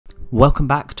Welcome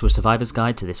back to a survivor's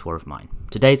guide to this war of mine.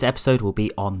 Today's episode will be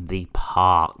on the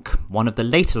park, one of the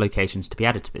later locations to be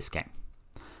added to this game.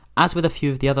 As with a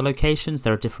few of the other locations,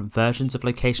 there are different versions of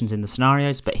locations in the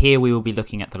scenarios, but here we will be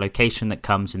looking at the location that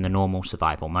comes in the normal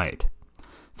survival mode.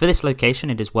 For this location,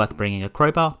 it is worth bringing a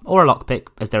crowbar or a lockpick,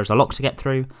 as there is a lock to get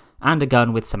through, and a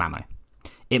gun with some ammo.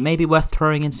 It may be worth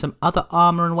throwing in some other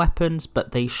armour and weapons,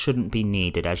 but they shouldn't be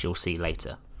needed, as you'll see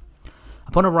later.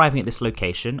 Upon arriving at this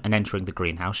location and entering the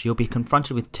greenhouse, you'll be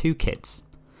confronted with two kids.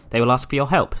 They will ask for your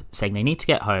help, saying they need to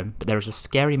get home, but there is a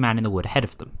scary man in the wood ahead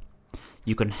of them.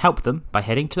 You can help them by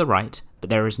heading to the right, but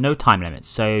there is no time limit,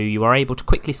 so you are able to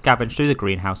quickly scavenge through the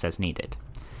greenhouse as needed.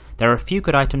 There are a few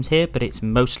good items here, but it's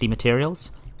mostly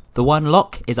materials. The one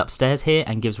lock is upstairs here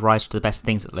and gives rise to the best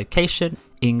things at the location,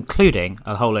 including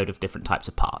a whole load of different types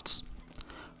of parts.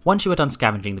 Once you are done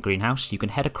scavenging the greenhouse, you can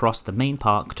head across the main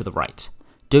park to the right.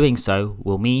 Doing so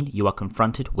will mean you are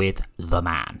confronted with the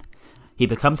man. He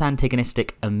becomes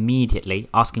antagonistic immediately,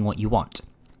 asking what you want.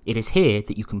 It is here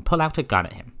that you can pull out a gun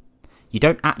at him. You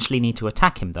don't actually need to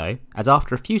attack him though, as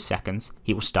after a few seconds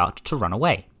he will start to run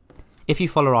away. If you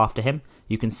follow after him,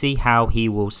 you can see how he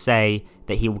will say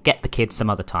that he will get the kids some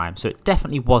other time, so it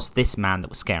definitely was this man that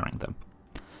was scaring them.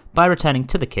 By returning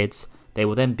to the kids, they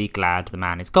will then be glad the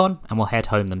man is gone and will head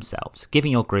home themselves,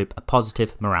 giving your group a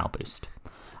positive morale boost.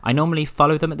 I normally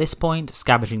follow them at this point,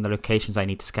 scavenging the locations I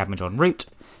need to scavenge en route,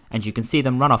 and you can see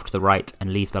them run off to the right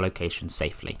and leave the location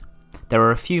safely. There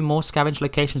are a few more scavenge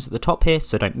locations at the top here,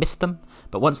 so don't miss them,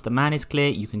 but once the man is clear,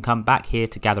 you can come back here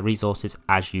to gather resources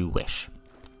as you wish.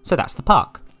 So that's the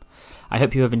park. I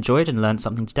hope you have enjoyed and learned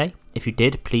something today. If you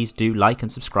did, please do like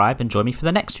and subscribe and join me for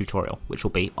the next tutorial, which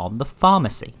will be on the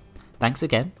pharmacy. Thanks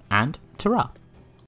again, and ta-ra!